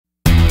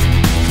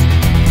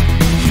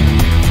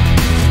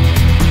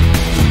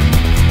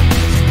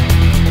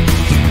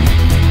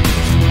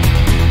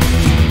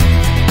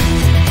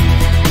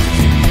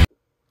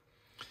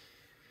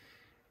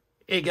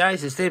Hey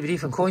guys, it's David here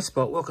from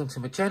CoinSpot. Welcome to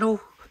my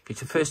channel. If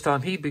it's your first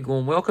time here, big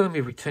warm welcome.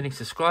 You're returning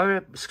subscriber,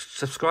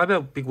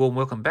 big warm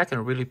welcome back, and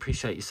I really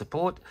appreciate your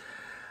support.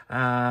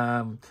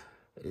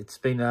 It's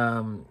been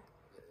a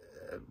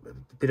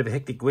bit of a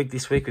hectic week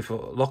this week with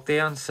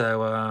lockdown,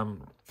 so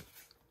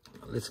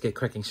let's get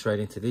cracking straight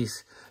into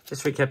this.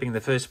 Just recapping the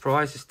first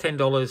prize. It's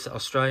 $10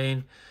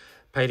 Australian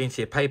paid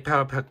into your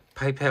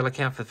PayPal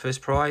account for the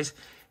first prize.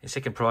 And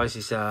second prize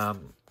is 2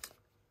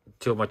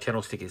 of my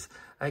channel stickers.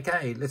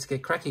 Okay, let's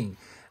get cracking.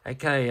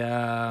 Okay,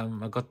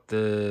 I got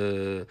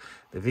the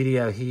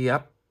video here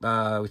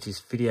up, which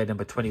is video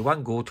number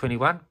 21, Gore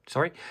 21,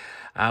 sorry.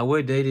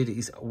 Word needed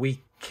is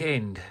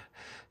weekend.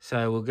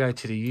 So we'll go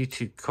to the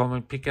YouTube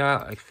comment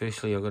picker.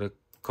 Firstly, I've got to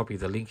copy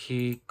the link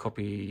here,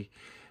 copy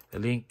the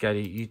link, go to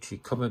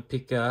YouTube comment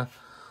picker,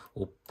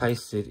 or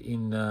paste it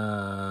in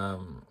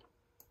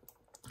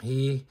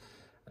here.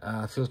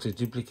 Filter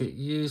duplicate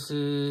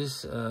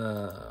users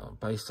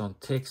based on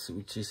text,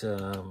 which is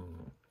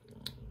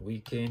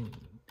weekend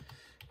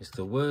is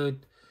the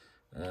word.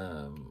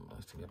 I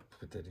think I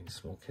put that in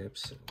small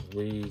caps.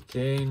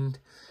 Weekend.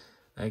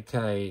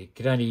 Okay,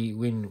 can only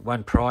win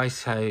one prize,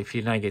 so if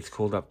your name gets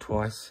called up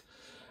twice,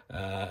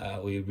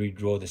 we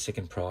redraw the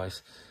second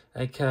prize.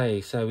 Okay,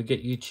 so we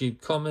get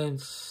YouTube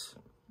comments.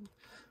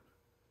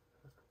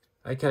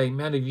 Okay,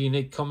 amount of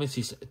unique comments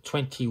is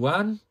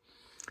 21.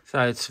 So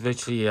it's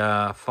virtually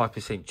a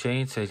 5%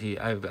 chance. So if you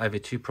over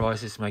 2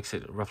 prizes, makes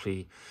it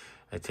roughly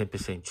a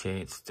 10%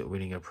 chance to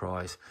winning a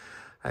prize.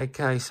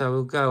 Okay, so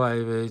we'll go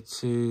over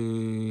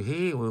to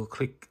here. We'll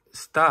click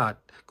start.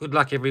 Good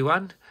luck,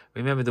 everyone.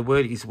 Remember, the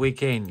word is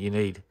weekend you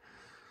need.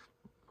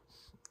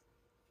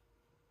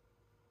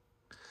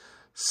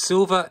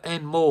 Silver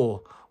and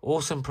more.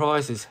 Awesome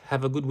prizes.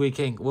 Have a good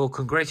weekend. Well,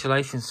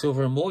 congratulations,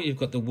 Silver and more. You've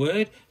got the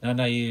word. And I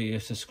know you're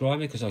a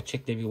subscriber because I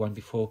checked everyone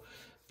before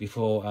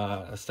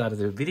I started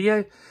the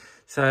video.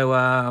 So,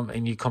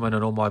 and you comment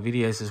on all my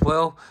videos as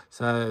well.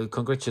 So,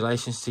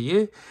 congratulations to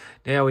you.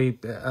 Now we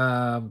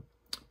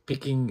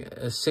picking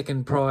a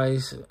second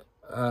prize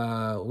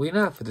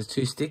winner for the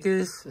 2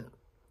 stickers.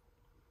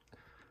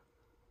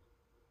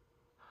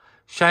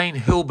 Shane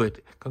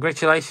Hilbert.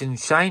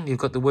 Congratulations, Shane. You've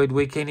got the word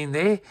weekend in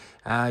there.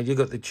 You've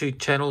got the 2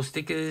 channel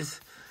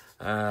stickers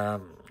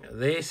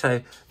there.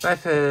 So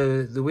both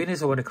the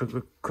winners, I want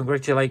to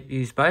congratulate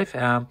you both.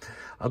 I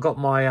got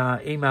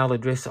my email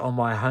address on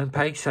my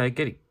homepage, so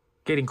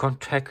get in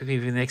contact with me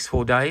in the next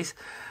 4 days,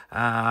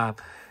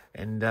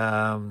 and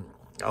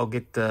I'll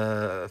get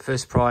the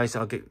first prize.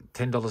 I'll get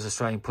 $10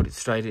 Australian, put it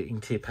straight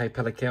into your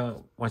PayPal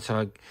account once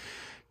I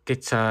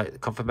get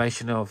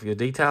confirmation of your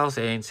details.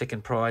 And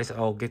second prize,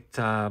 I'll get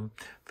for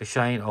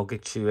Shane, I'll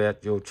get you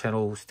out your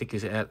channel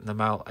stickers out in the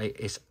mail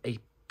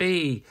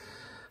ASAP.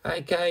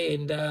 Okay,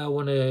 and I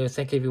want to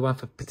thank everyone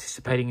for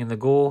participating in the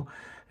Gore,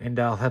 and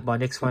I'll have my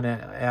next one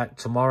out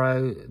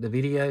tomorrow, the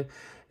video.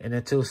 And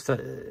until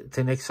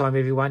next time,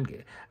 everyone,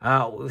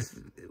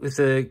 with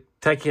the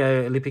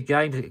Tokyo Olympic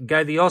Games,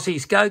 go the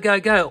Aussies, go, go,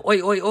 go,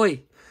 oi, oi,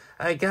 oi.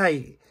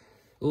 Okay,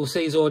 we'll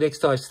see you all next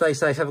time. Stay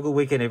safe, have a good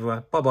weekend,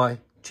 everyone. Bye-bye,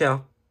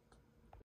 ciao.